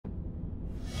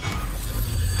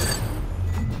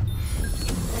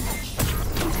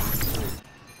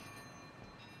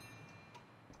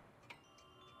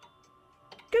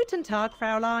Guten Tag,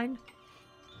 Fräulein.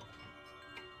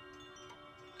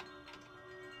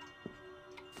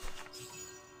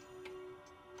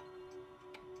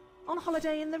 On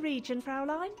holiday in the region,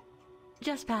 Fräulein?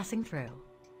 Just passing through.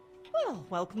 Well,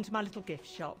 welcome to my little gift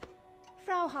shop.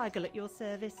 Frau Heigl at your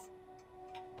service.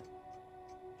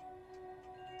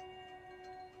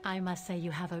 I must say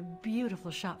you have a beautiful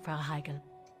shop, Frau Heigl.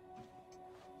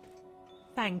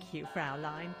 Thank you,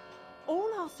 Fräulein.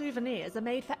 All our souvenirs are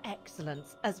made for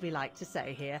excellence, as we like to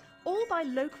say here, all by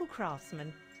local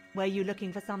craftsmen. Were you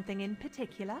looking for something in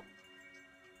particular?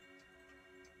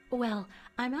 Well,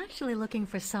 I'm actually looking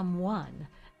for someone,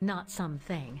 not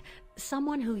something.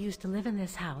 Someone who used to live in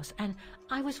this house, and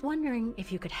I was wondering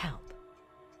if you could help.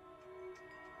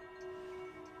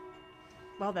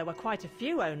 Well, there were quite a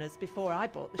few owners before I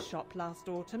bought the shop last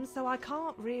autumn, so I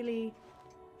can't really...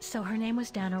 So her name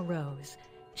was Dana Rose.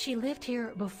 She lived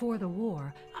here before the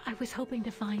war. I was hoping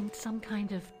to find some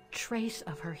kind of trace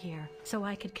of her here, so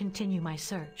I could continue my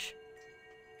search.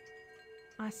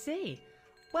 I see.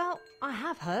 Well, I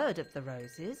have heard of the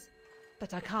Roses,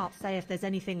 but I can't say if there's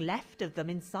anything left of them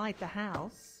inside the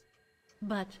house.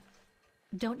 But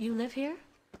don't you live here?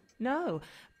 No.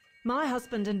 My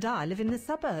husband and I live in the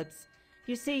suburbs.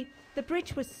 You see, the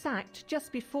bridge was sacked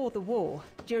just before the war,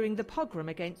 during the pogrom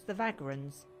against the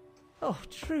Vagrants. Oh,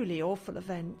 truly awful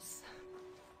events.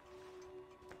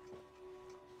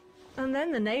 And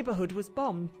then the neighbourhood was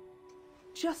bombed,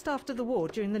 just after the war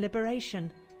during the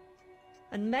liberation.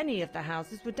 And many of the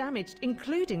houses were damaged,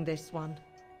 including this one.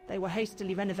 They were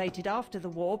hastily renovated after the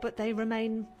war, but they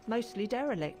remain mostly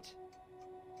derelict.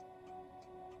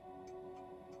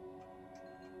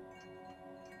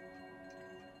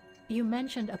 You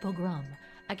mentioned a pogrom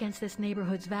against this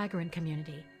neighborhood's vagrant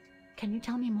community. Can you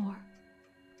tell me more?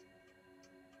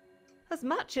 As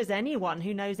much as anyone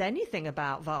who knows anything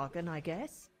about Wagen, I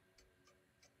guess.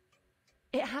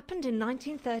 It happened in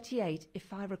 1938,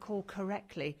 if I recall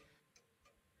correctly.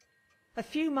 A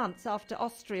few months after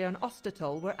Austria and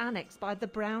Ostertal were annexed by the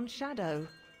Brown Shadow.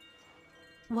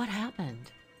 What happened?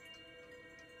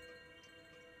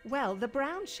 Well, the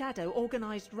Brown Shadow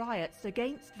organised riots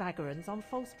against Vagrants on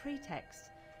false pretexts.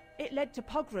 It led to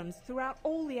pogroms throughout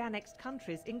all the annexed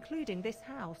countries, including this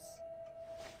house.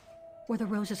 Were the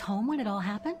Roses home when it all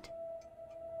happened?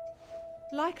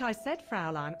 Like I said,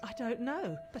 Fraulein, I don't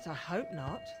know, but I hope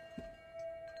not.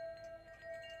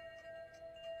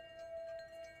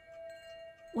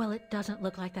 Well, it doesn't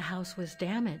look like the house was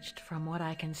damaged from what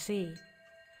I can see.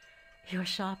 Your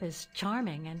shop is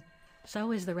charming, and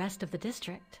so is the rest of the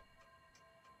district.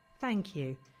 Thank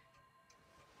you.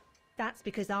 That's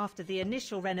because after the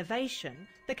initial renovation,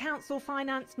 the council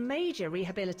financed major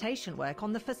rehabilitation work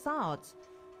on the facades.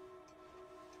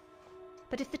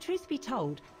 But if the truth be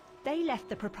told, they left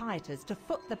the proprietors to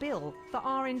foot the bill for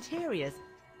our interiors.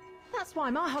 That's why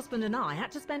my husband and I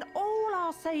had to spend all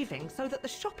our savings so that the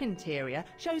shop interior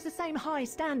shows the same high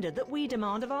standard that we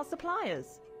demand of our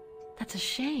suppliers. That's a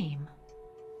shame.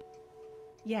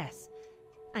 Yes,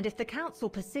 and if the council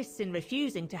persists in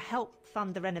refusing to help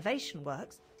fund the renovation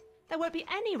works, there won't be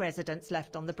any residents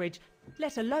left on the bridge,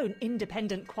 let alone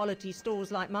independent quality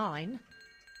stores like mine.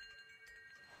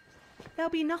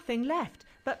 There'll be nothing left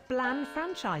but bland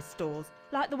franchise stores,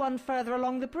 like the one further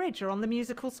along the bridge or on the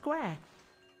musical square.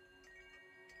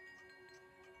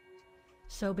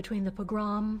 So between the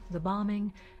pogrom, the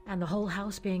bombing, and the whole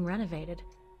house being renovated,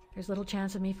 there's little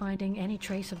chance of me finding any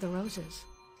trace of the Roses.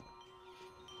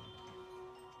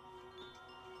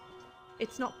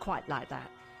 It's not quite like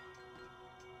that.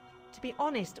 To be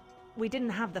honest, we didn't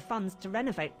have the funds to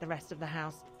renovate the rest of the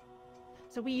house,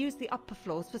 so we used the upper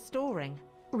floors for storing.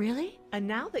 Really? And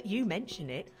now that you mention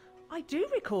it, I do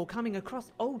recall coming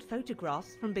across old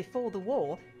photographs from before the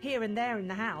war, here and there in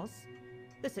the house.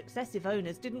 The successive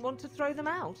owners didn't want to throw them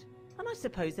out, and I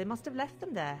suppose they must have left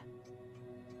them there.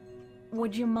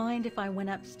 Would you mind if I went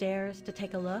upstairs to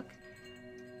take a look?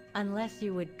 Unless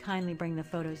you would kindly bring the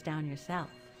photos down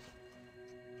yourself.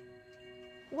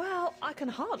 Well, I can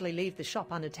hardly leave the shop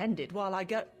unattended while I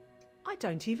go... I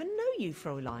don't even know you,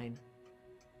 Fräulein.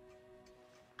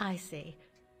 I see.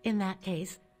 In that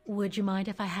case, would you mind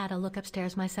if I had a look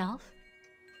upstairs myself?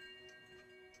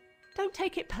 Don't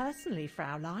take it personally,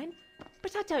 Fräulein,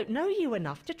 but I don't know you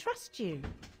enough to trust you.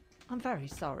 I'm very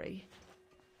sorry.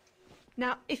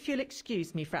 Now, if you'll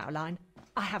excuse me, Fräulein,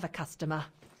 I have a customer.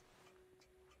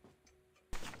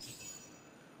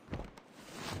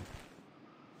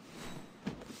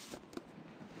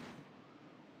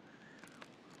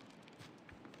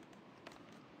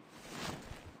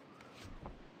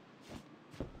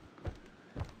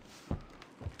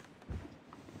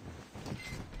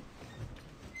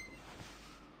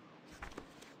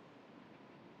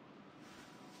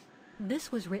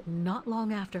 This was written not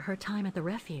long after her time at the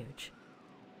refuge.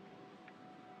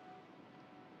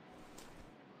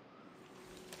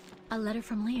 A letter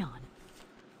from Leon.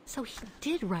 So he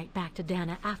did write back to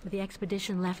Dana after the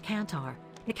expedition left Kantar,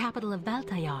 the capital of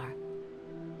Baltayar.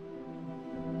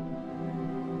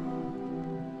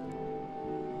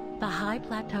 The High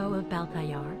Plateau of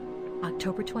Baltayar,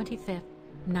 October 25th,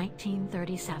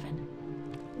 1937.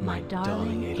 My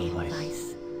darling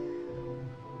Edelweiss.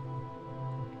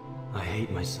 I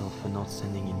hate myself for not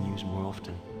sending you news more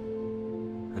often,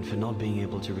 and for not being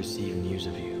able to receive news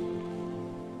of you.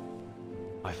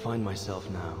 I find myself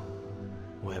now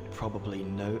where probably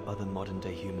no other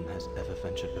modern-day human has ever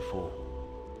ventured before.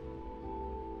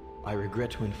 I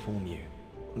regret to inform you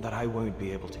that I won't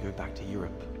be able to go back to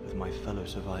Europe with my fellow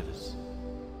survivors.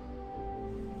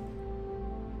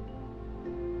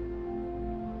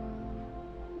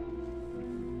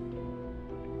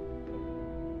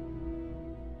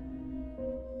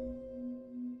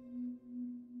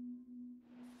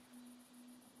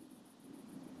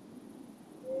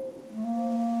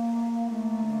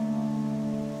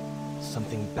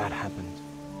 Something bad happened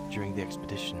during the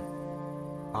expedition.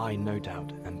 I, no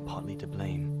doubt, am partly to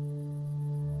blame.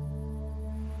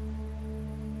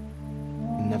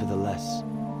 Nevertheless,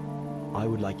 I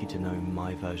would like you to know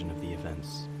my version of the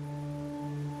events.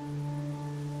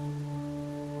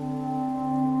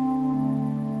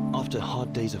 After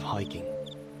hard days of hiking,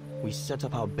 we set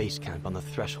up our base camp on the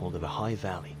threshold of a high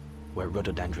valley where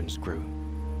rhododendrons grew.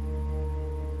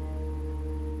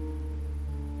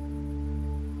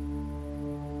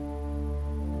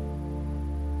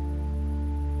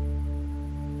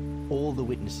 All the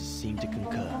witnesses seemed to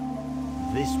concur.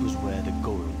 This was where the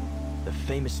Guru, the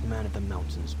famous man of the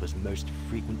mountains, was most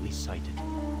frequently sighted.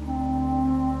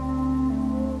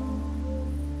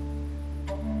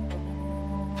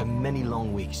 For many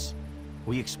long weeks,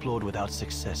 we explored without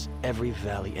success every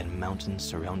valley and mountain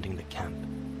surrounding the camp.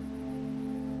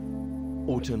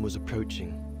 Autumn was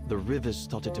approaching, the rivers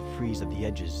started to freeze at the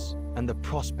edges, and the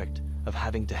prospect of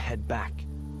having to head back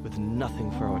with nothing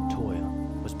for our toil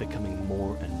was becoming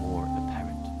more and more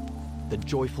apparent. The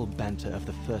joyful banter of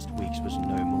the first weeks was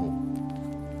no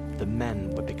more. The men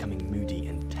were becoming moody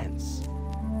and tense.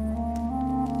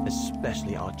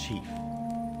 Especially our chief,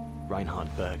 Reinhard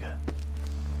Berger.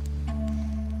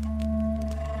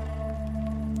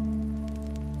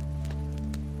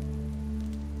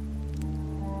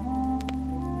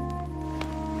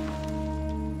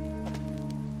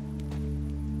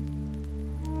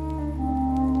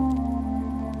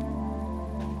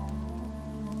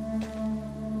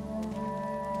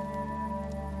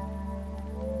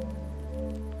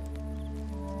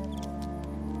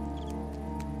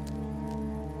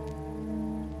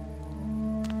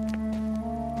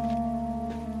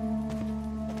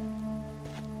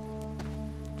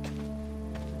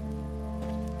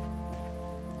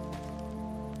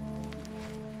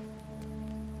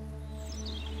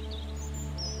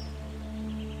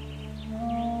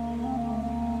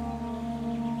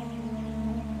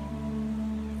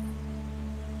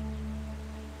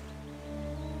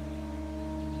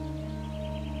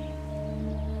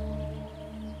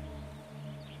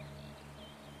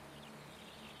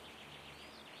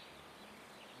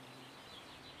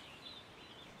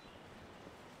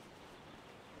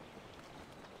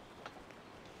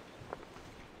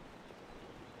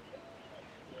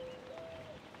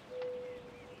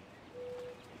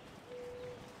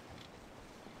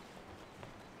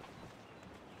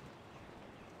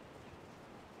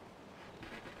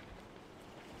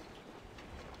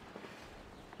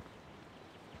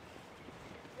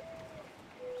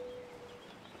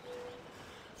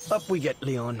 Up we get,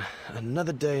 Leon.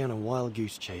 Another day on a wild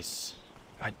goose chase.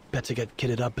 I'd better get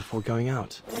kitted up before going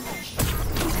out.